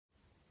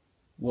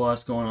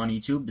What's going on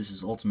YouTube? This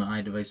is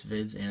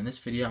UltimateiDeviceVids, and in this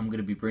video I'm going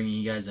to be bringing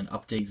you guys an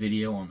update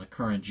video on the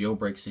current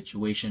jailbreak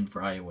situation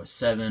for iOS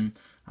 7,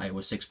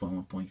 iOS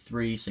 6.1.3,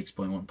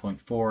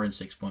 6.1.4, and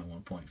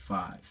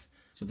 6.1.5.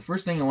 So the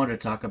first thing I wanted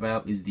to talk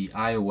about is the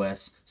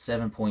iOS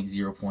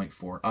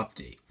 7.0.4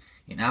 update.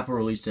 And Apple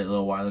released it a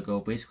little while ago.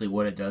 Basically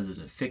what it does is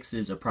it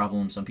fixes a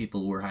problem some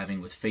people were having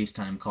with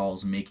FaceTime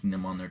calls, making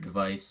them on their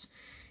device.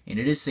 And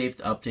it is safe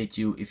to update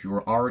to if you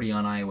were already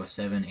on iOS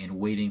 7 and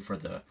waiting for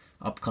the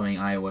upcoming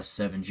iOS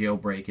 7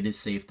 jailbreak. It is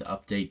safe to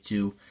update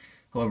to.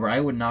 However, I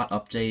would not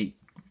update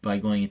by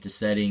going into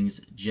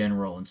Settings,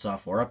 General, and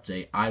Software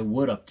Update. I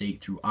would update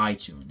through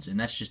iTunes, and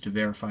that's just to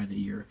verify that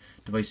your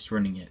device is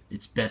running at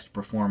its best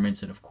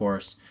performance, and of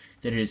course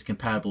that it is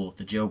compatible with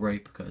the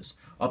jailbreak, because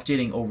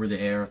updating over the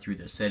air through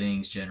the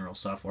Settings, General,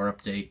 Software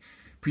Update,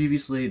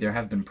 previously there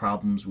have been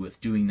problems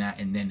with doing that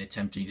and then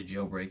attempting to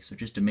jailbreak. So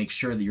just to make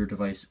sure that your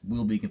device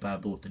will be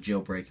compatible with the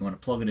jailbreak, you want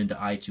to plug it into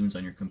iTunes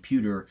on your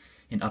computer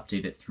and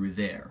update it through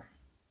there.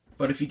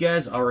 But if you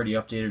guys already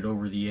updated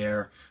over the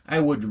air, I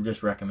would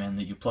just recommend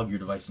that you plug your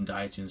device into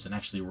iTunes and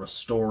actually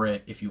restore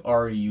it if you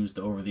already used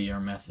the over the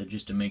air method,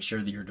 just to make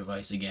sure that your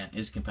device again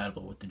is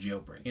compatible with the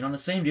jailbreak. And on the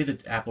same day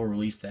that Apple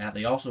released that,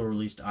 they also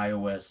released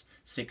iOS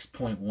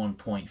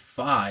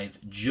 6.1.5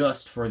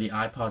 just for the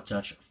iPod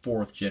Touch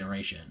 4th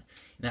generation.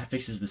 And that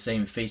fixes the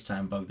same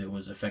FaceTime bug that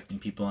was affecting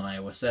people on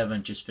iOS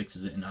 7, just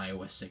fixes it in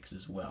iOS 6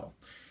 as well.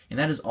 And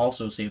that is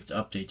also safe to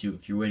update to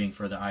if you're waiting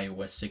for the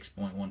iOS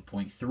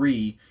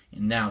 6.1.3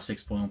 and now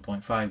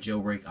 6.1.5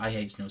 jailbreak.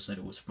 iHateSnow said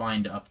it was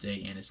fine to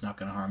update and it's not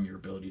going to harm your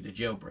ability to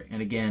jailbreak.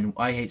 And again,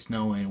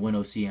 iHateSnow and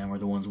WinOCM were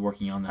the ones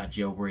working on that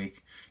jailbreak,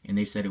 and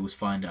they said it was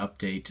fine to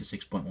update to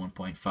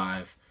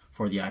 6.1.5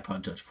 for the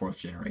iPod Touch 4th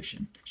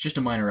generation. It's just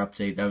a minor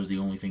update. That was the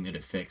only thing that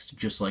it fixed,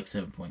 just like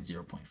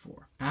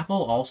 7.0.4.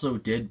 Apple also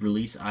did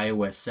release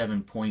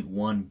iOS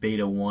 7.1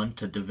 Beta 1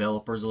 to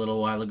developers a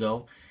little while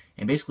ago.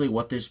 And basically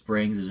what this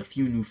brings is a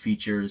few new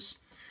features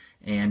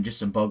and just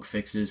some bug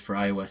fixes for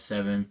iOS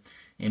 7.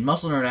 And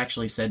MuscleNerd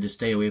actually said to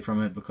stay away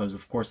from it because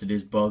of course it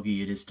is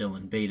buggy, it is still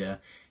in beta,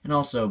 and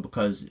also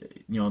because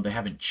they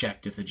haven't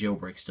checked if the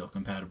jailbreak's still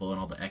compatible and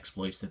all the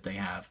exploits that they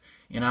have.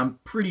 And I'm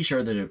pretty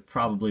sure that it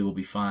probably will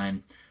be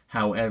fine.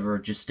 However,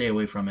 just stay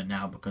away from it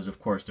now because of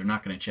course they're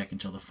not going to check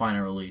until the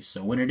final release.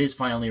 So when it is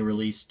finally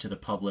released to the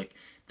public,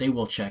 they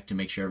will check to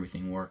make sure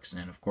everything works,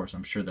 and of course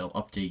I'm sure they'll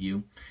update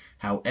you.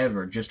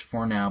 However, just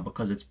for now,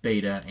 because it's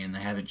beta and they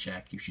haven't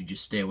checked, you should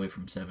just stay away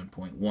from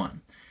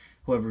 7.1.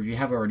 However, if you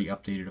have already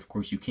updated, of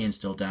course you can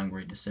still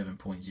downgrade to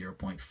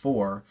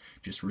 7.0.4,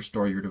 just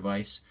restore your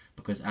device,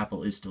 because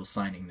Apple is still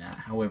signing that.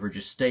 However,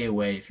 just stay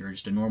away, if you're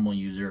just a normal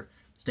user,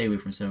 stay away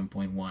from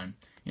 7.1.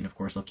 And of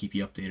course, I'll keep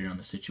you updated on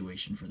the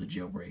situation for the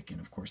jailbreak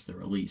and of course the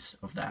release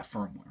of that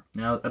firmware.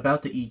 Now,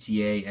 about the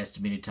ETA,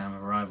 estimated time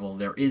of arrival,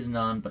 there is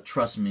none, but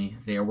trust me,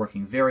 they are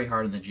working very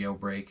hard on the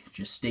jailbreak.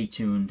 Just stay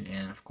tuned,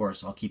 and of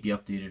course, I'll keep you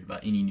updated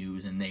about any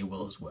news, and they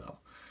will as well.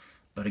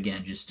 But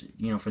again, just,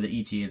 for the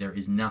ETA, there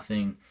is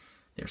nothing.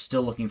 They're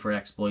still looking for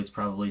exploits,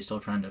 probably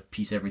still trying to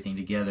piece everything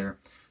together.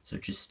 So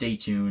just stay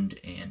tuned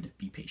and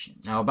be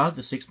patient. Now about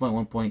the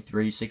 6.1.3,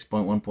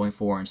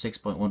 6.1.4, and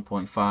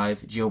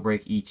 6.1.5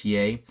 jailbreak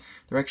ETA,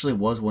 there actually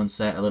was one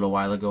set a little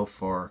while ago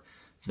for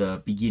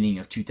the beginning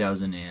of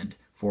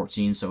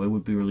 2014, so it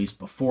would be released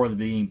before the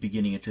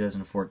beginning of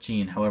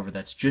 2014. However,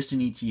 that's just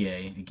an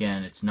ETA.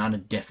 Again, it's not a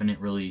definite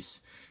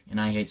release, and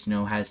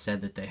iHateSnow has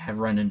said that they have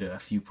run into a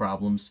few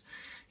problems.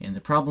 And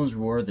the problems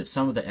were that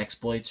some of the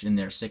exploits in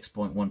their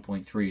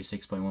 6.1.3,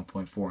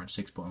 6.1.4,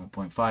 and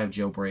 6.1.5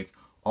 jailbreak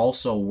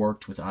also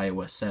worked with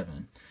iOS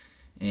 7.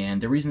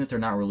 And the reason that they're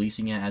not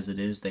releasing it as it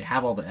is, they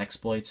have all the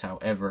exploits.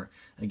 However,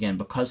 again,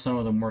 because some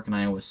of them work in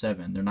iOS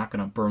 7, they're not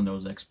going to burn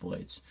those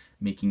exploits,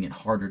 making it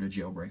harder to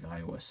jailbreak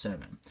iOS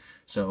 7.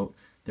 So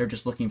they're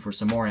just looking for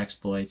some more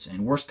exploits,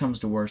 and worst comes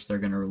to worst, they're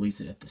going to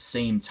release it at the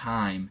same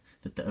time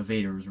that the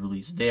evaders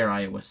release their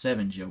iOS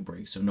 7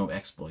 jailbreak, so no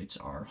exploits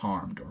are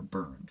harmed or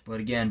burned. But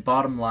again,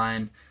 bottom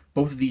line,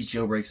 both of these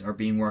jailbreaks are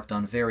being worked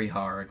on very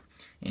hard,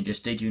 and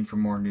just stay tuned for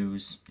more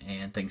news,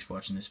 and thanks for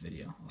watching this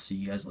video. I'll see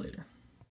you guys later.